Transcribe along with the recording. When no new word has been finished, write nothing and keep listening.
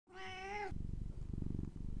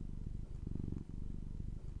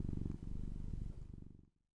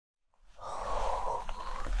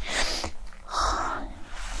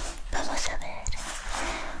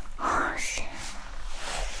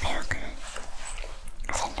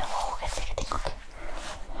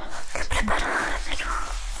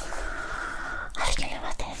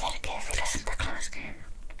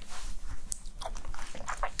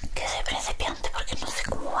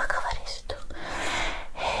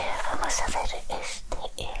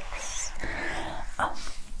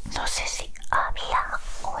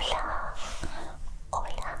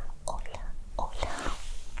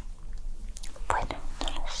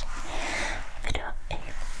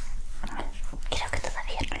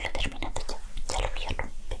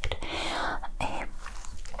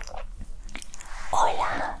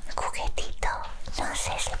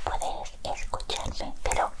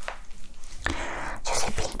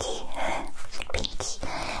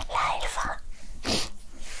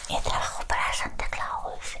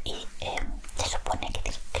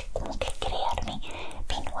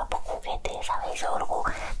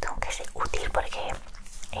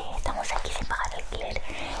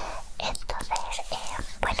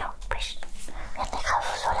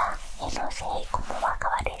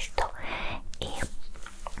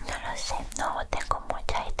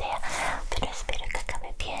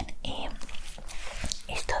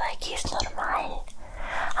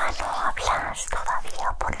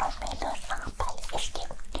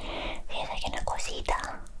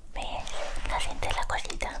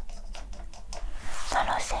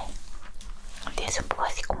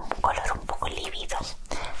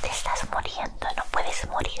siento, no puedes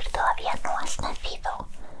morir, todavía no has nacido.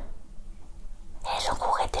 Eres un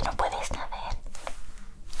juguete, no puedes nacer.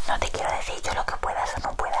 No te quiero decir yo lo que puedas o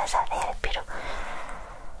no puedas hacer, pero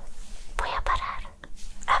voy a parar.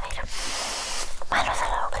 A ver, manos a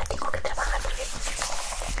la obra, tengo que trabajar porque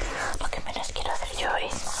lo que menos quiero hacer yo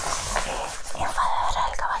es enfadar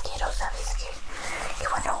al caballero, ¿sabes? Que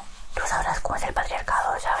bueno, tú sabrás cómo es el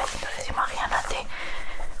patriarcado, ¿sabes? Entonces imagínate,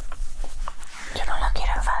 yo no la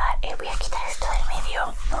quiero enfadar. Voy a quitar esto del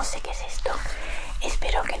medio, no sé qué es esto,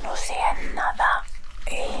 espero que no sea nada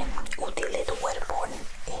útil de tu cuerpo.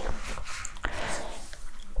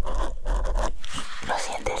 ¿Lo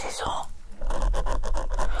sientes eso?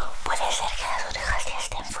 Puede ser que las orejas ya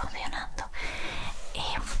estén funcionando.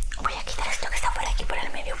 Voy a quitar esto que está por aquí por el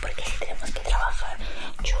medio, porque si tenemos que trabajar,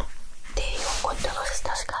 yo te digo, con todos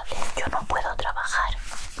estos cables yo no puedo trabajar.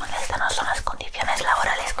 Estas no son las condiciones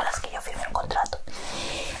laborales con las que yo firmé el contrato.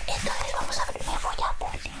 Entonces vamos a ver, me voy a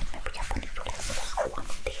poner unos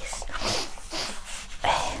guantes.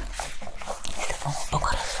 Estoy un poco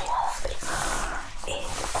resfriada, pero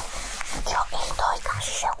yo estoy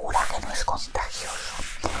casi segura que no es contagioso.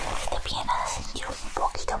 Te viene a sentir un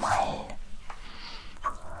poquito mal.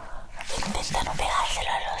 Intenta no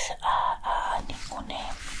pegárselo a ningún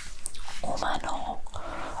humano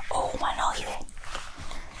o humanoide,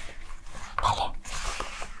 ¿vale?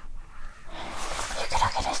 Yo creo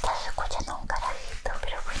que no estás escuchando un carajito,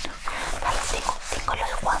 pero bueno, vale, tengo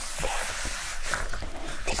los guantes.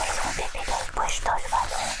 Tengo los guantecitos puestos,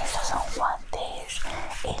 ¿vale? Estos son guantes,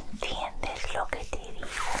 ¿entiendes lo que te digo?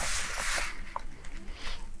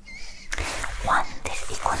 Guantes,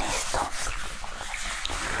 y con esto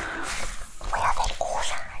voy a hacer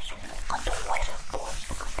cosas con tu cuerpo,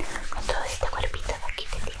 con todo este cuerpito de aquí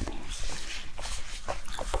que tienes.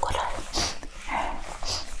 Un poco raro.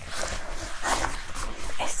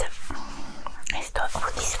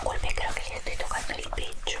 Disculpe, creo que le estoy tocando el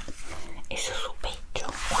pecho. Eso es su pecho.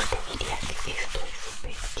 Usted diría que esto es su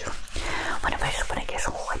pecho. Bueno, pero se supone que es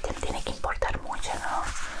un juguete, tiene que importar mucho, ¿no?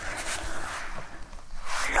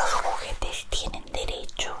 Los juguetes tienen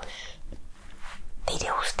derechos.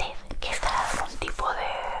 ¿Diría usted que estará en algún tipo de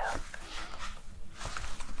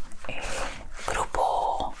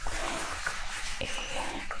grupo,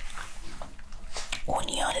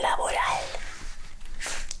 unión laboral?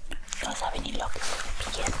 No sabe ni lo que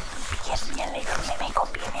bien me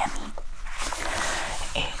conviene a mí.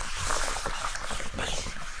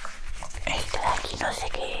 Esto de aquí no sé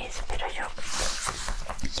qué es, pero yo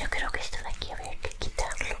creo que esto de aquí habría que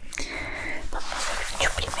quitarlo. Vamos a ver, yo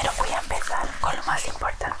primero voy a empezar con lo más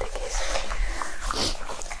importante, que es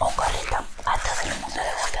un gorrito. A todo el mundo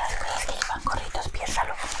le gustan las cosas que llevan gorritos,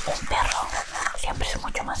 piénsalo. Un perro siempre es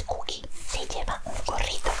mucho más cookie si lleva un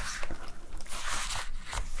gorrito.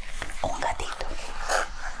 Un gatito.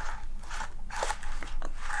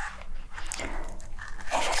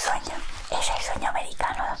 Es el sueño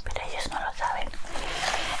americano, pero ellos no lo saben.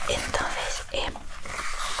 Entonces,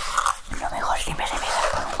 lo mejor siempre es empezar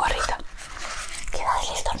con un gorrito. Que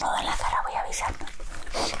darle estornudo en la cara, voy avisando.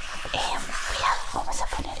 Vamos a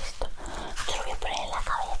poner esto. Yo lo voy a poner en la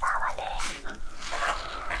cabeza, ¿vale?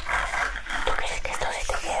 ¿Tú crees que esto se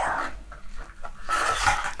te queda?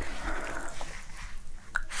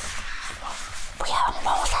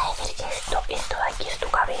 Vamos a decir que esto de aquí es tu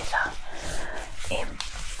cabeza.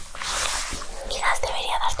 Quizás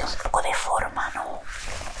debería darte un poco de forma, ¿no?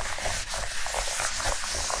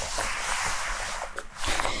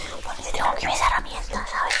 Bueno, yo tengo aquí mis herramientas,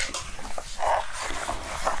 ¿sabes?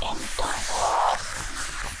 Entonces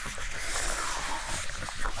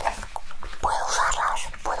puedo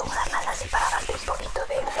usarlas así para darte un poquito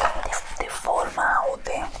de forma o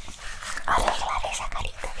de arreglar esa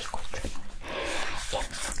carita de cucho.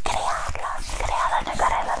 Crearla, no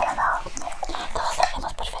cargarla de nada. Todos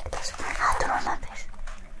hacemos perfectos. Tú no naces.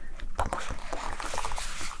 Vamos.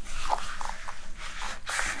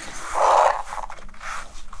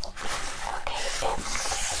 Ok,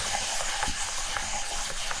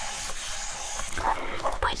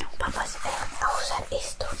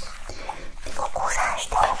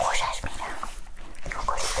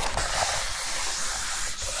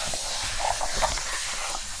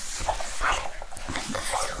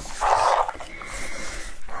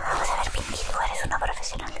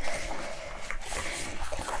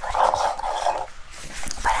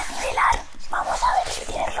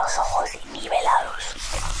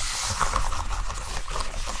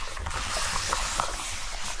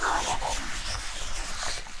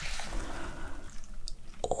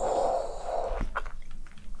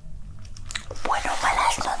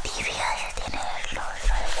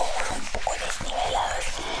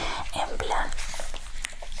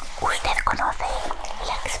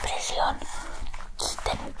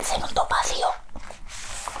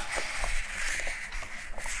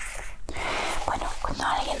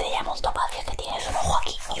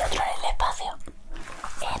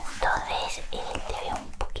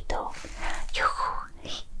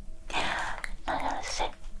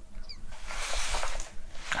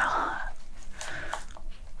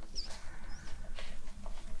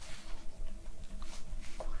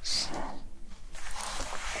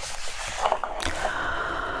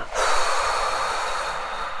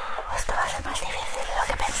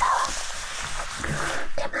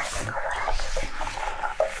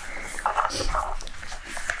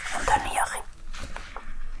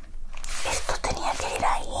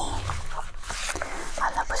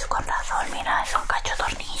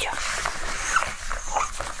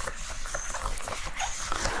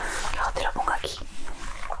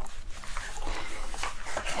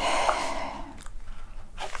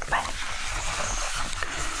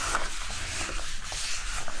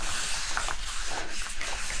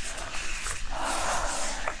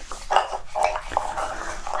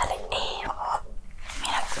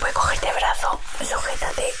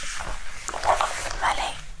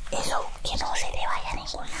 Vale, eso, que no se te vaya a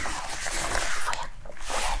ningún lado.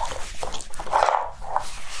 Voy a darle.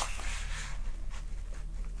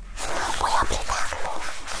 Voy a apretarlo.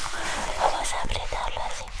 Vamos a apretarlo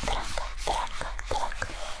así. Tranca, tranca, tranca.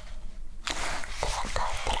 Tranca,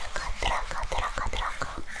 tranca, tranca, tranca, tranca.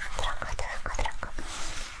 Tranca, tranca, tranca.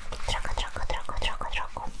 Tranca, tranca, tranca, tranca,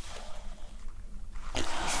 tranca.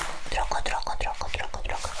 Troco, troco, troco, troco,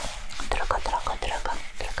 troco. Troco, troco, troco.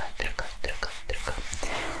 Troco, troco, troco, troco.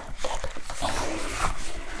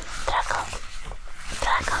 Traco,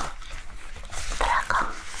 traco, traco,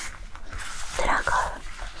 traco,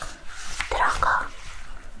 traco,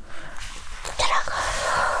 traco.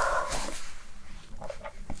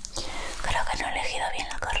 Creo que no he elegido bien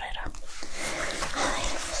la carrera. Ay,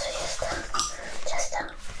 eso ya está.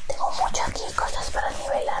 Tengo mucho aquí, cosas para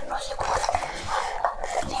nivelar, no sé cuál.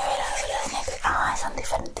 Niveladoras negras. Ah, son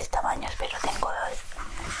diferentes tamaños, pero tengo dos.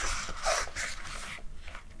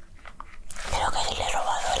 Creo que le he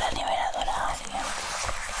robado la niveladora a alguien.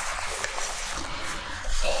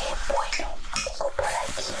 Bueno, tengo por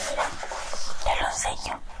aquí, mira. Te lo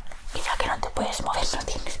enseño. Mira que no te puedes mover, no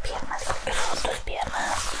tienes piernas. Pero son tus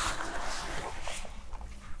piernas.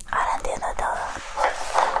 Ahora entiendo todo.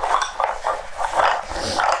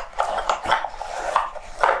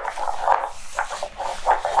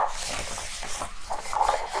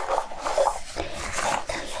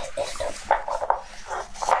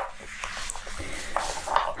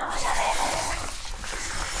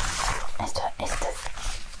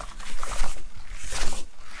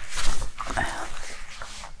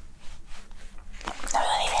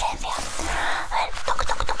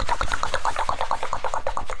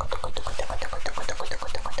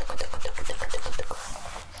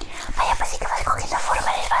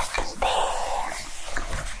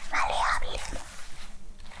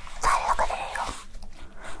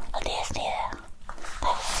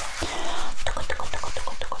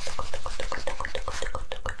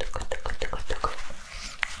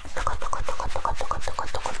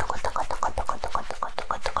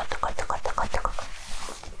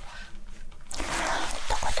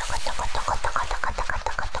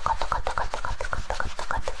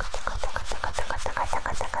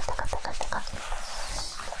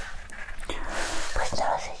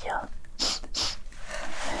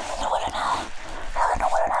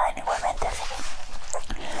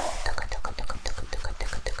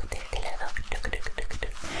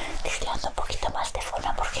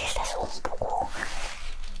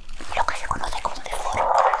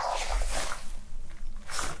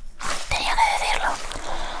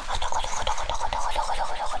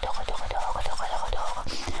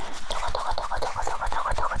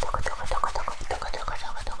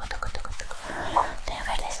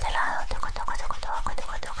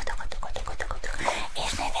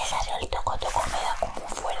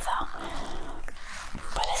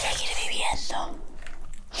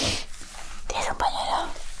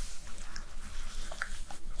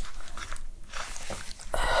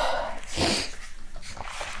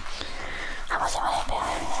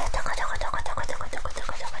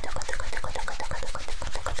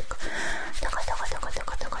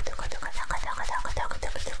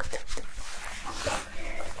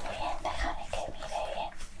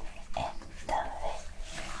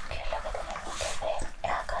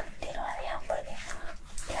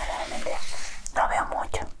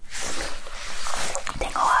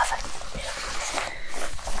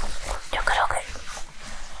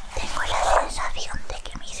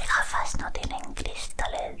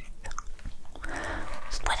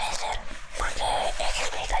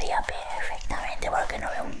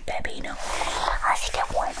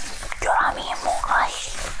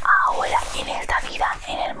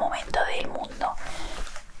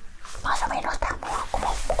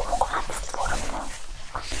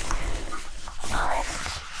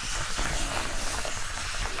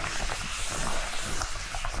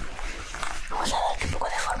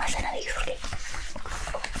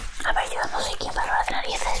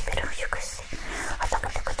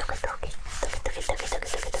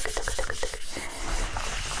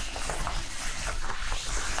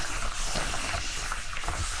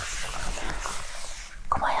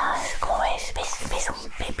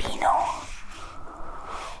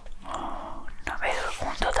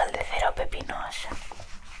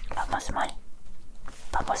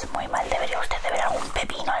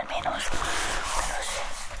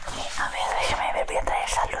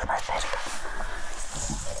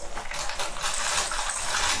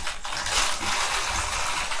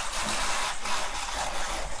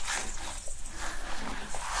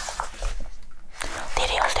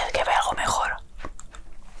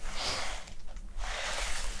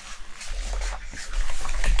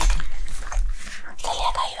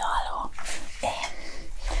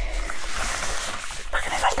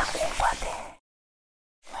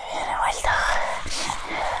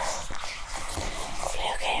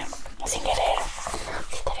 sin querer.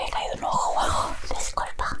 Si te había caído un ojo abajo,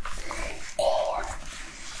 disculpa.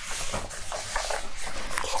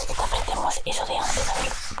 Quizás que te apretemos eso de antes, a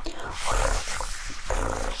ver.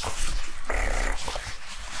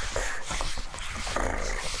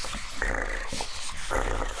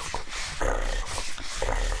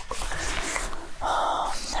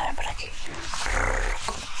 A ver por aquí.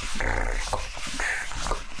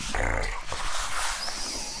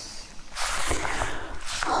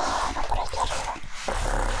 No, por aquí arriba.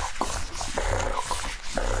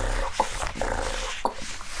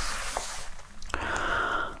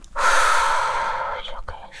 Yo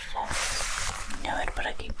qué sé. A ver por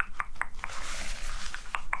aquí.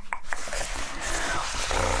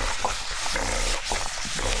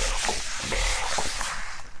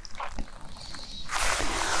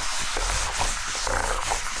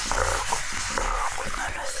 No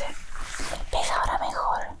lo sé. ¿Ves ahora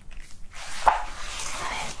mejor? A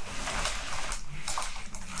ver.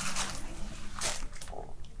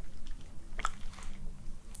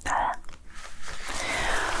 Nada.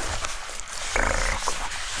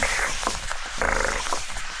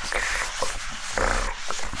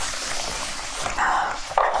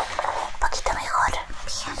 Un poquito mejor.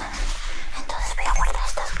 Bien. Entonces voy a guardar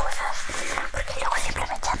estas cosas porque luego siempre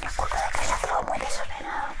me echan la culpa de que está todo muy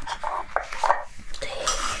desordenado. Sí.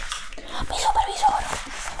 Mi supervisor.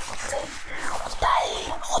 Sí. Un tal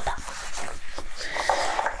J.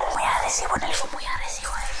 Muy agresivo, un elfo muy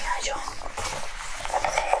agresivo, diría yo.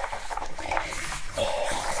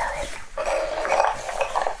 Vamos a ver.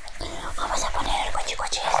 Vamos a poner el coche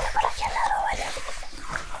este por aquí al lado, ¿vale?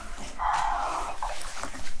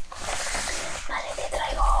 Vale, te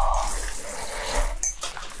traigo...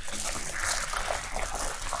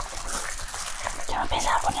 Yo no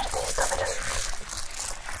pensaba ponerte esto, pero...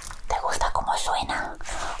 ¿Te gusta cómo suena?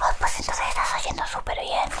 Oh, pues entonces estás oyendo súper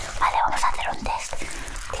bien. Vale, vamos a hacer un test.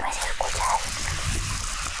 Dime si escuchas.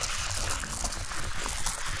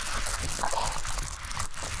 Ok.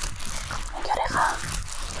 ¿En qué oreja?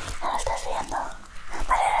 No lo estás viendo.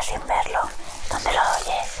 Vale, ahora sin verlo. ¿Dónde lo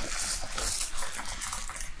oyes?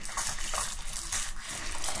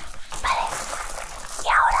 Vale. ¿Y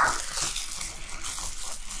ahora?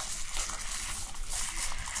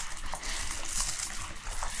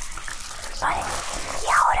 Vale. ¿Y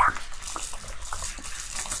ahora?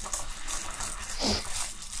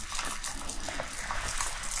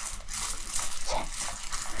 Sí.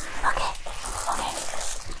 Ok.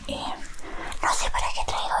 No sé para qué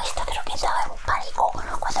traigo esto, creo que estaba en pánico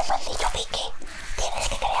cuando me han dicho Pique, tienes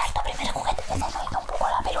que crear tu primer juguete. Me he ido un poco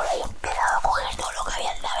la pelota y he empezado a coger todo lo que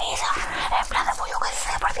había en la mesa, en plan de pollo que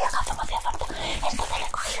sé, por si acaso me hacía falta. Entonces le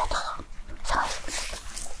he cogido todo, ¿sabes?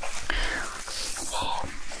 Sí.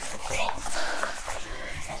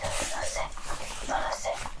 Entonces no lo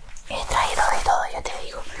sé. He traído de todo, yo te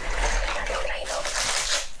digo. Pero te he traído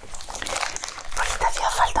porque te hacía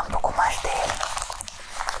falta un poco más de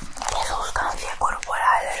sustancia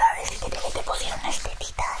corporal, ¿sabes? Y quería que te pusieran unas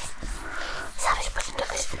tetitas, ¿sabes? Pues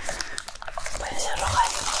entonces pueden ser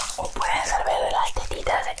rojas o pueden ser verdes las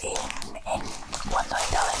tetitas. Cuando he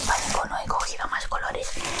estado en pánico no he cogido más colores.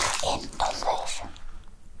 Entonces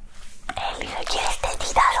elige, ¿quieres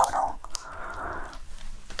tetitas o no?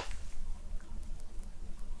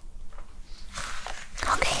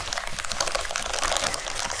 Ok.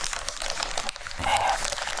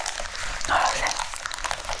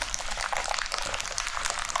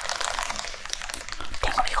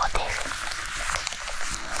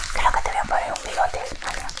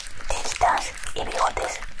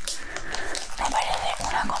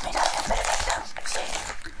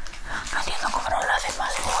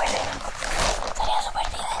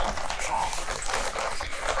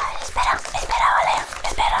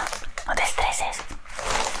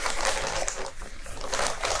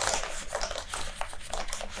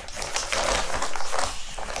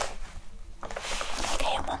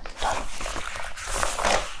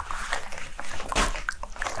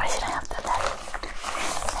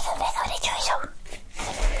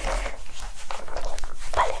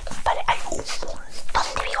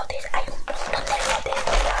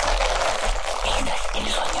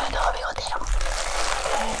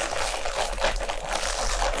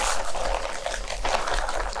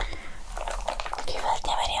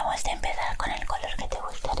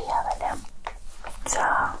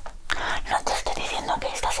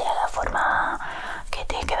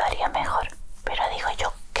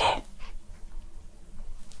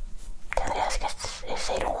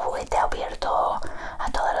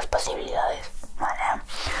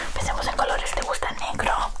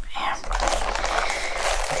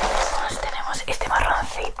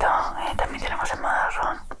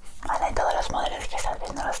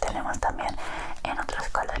 tenemos también en otros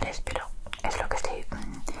colores, pero es lo que estoy...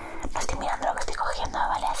 no estoy mirando lo que estoy cogiendo,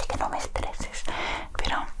 ¿vale? Así que no me estreses.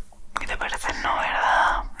 Pero, ¿qué te parece? No,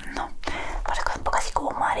 ¿verdad? No. Parece un poco así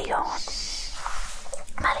como Mario.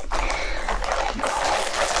 Vale.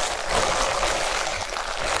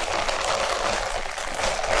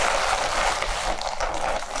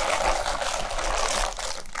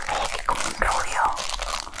 Hay aquí como un rubio.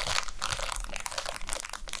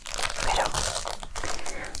 Pero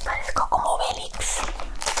parezco como Obelix.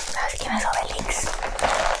 ¿Sabes quién es Obelix?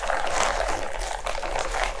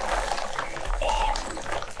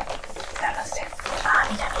 No lo sé. Ah,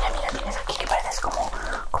 mira, tienes aquí que pareces como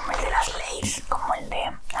el de las Leis, como el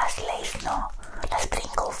de las Leis, no, las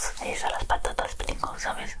Pringles, eso, las patatas Pringles,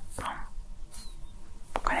 ¿sabes?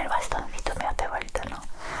 Con el bastoncito me hace falta, ¿no?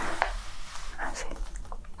 Así.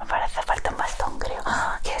 Me parece falta un bastón, creo.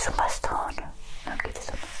 ¿Quieres un bastón? No quieres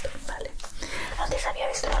un bastón, vale. Antes había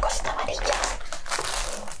visto una cosita amarilla.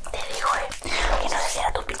 Te digo, que no sé si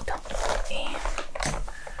era tu pito.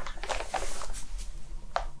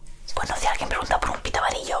 Bueno, si alguien pregunta por un pito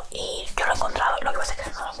amarillo y yo lo he encontrado, lo que pasa es que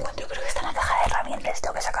no lo encuentro, creo que está en la caja de herramientas,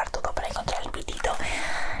 tengo que sacar todo para encontrar el pitito.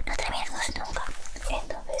 No terminamos nunca.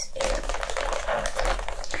 Entonces,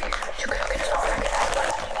 yo creo que nos vamos a quedar con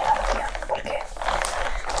la primera opción, porque...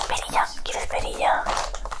 Perilla, ¿quieres perilla?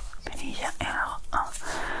 Perilla,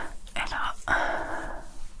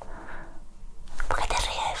 ¿por qué te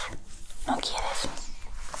ríes? ¿No quieres?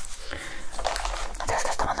 No te lo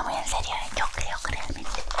estás tomando muy en serio, ¿eh? Yo creo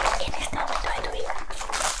realmente que en este momento de tu vida,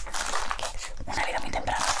 que es una vida muy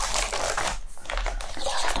temprana, no te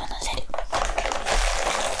lo estás tomando en serio.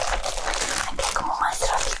 Aquí hay como más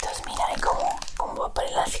trocitos, mira, hay como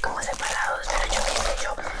papeles así como separados, pero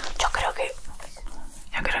yo creo que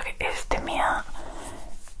este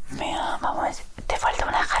vamos, te falta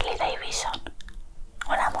una Harley Davidson,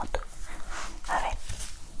 una moto. A ver.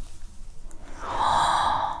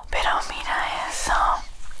 Oh, pero mira eso.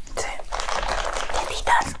 Sí.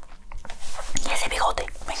 Tetitas. Y ese bigote,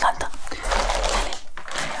 me encanta.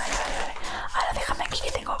 Vale. Ahora déjame aquí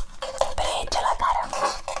que tengo prehecha la cara.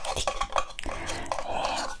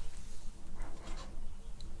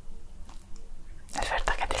 Es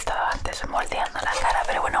verdad que te estaba antes moldeando la cara,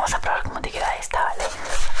 pero bueno, vamos a probar cómo te queda esta, ¿vale?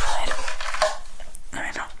 A ver.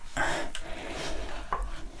 Bueno.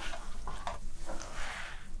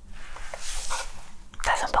 Te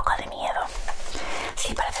hace un poco de miedo.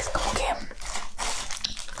 Sí, pareces como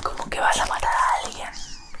que vas a matar a alguien.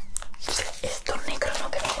 Sí, esto negro no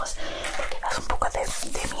queremos, porque das un poco de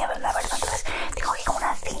miedo, la verdad. Entonces tengo aquí como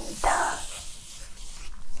una cinta.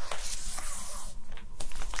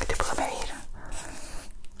 ¿Qué te puedo medir?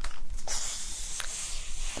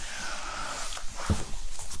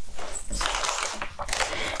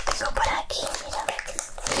 Tengo por aquí, mira.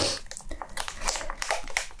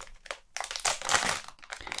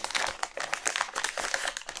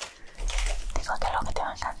 Tengo aquí algo que te va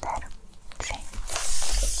a encantar. Sí.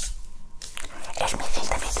 Es mi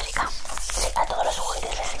cinta métrica. Sí, a todos los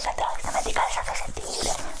juguetes les encanta la cinta métrica, les hace sentir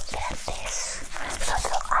grandes.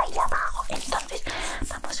 Solo ahí abajo. Entonces,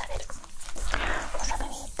 vamos a ver. Vamos a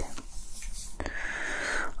medirte.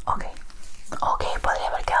 Ok, podría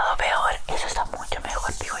haber quedado peor. Eso está mucho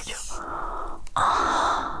mejor, digo yo.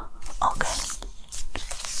 Ok.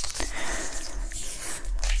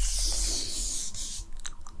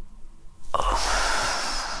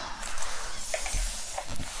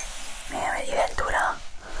 Mira, medida altura.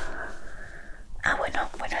 Bueno,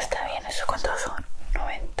 está bien. ¿Eso cuántos son?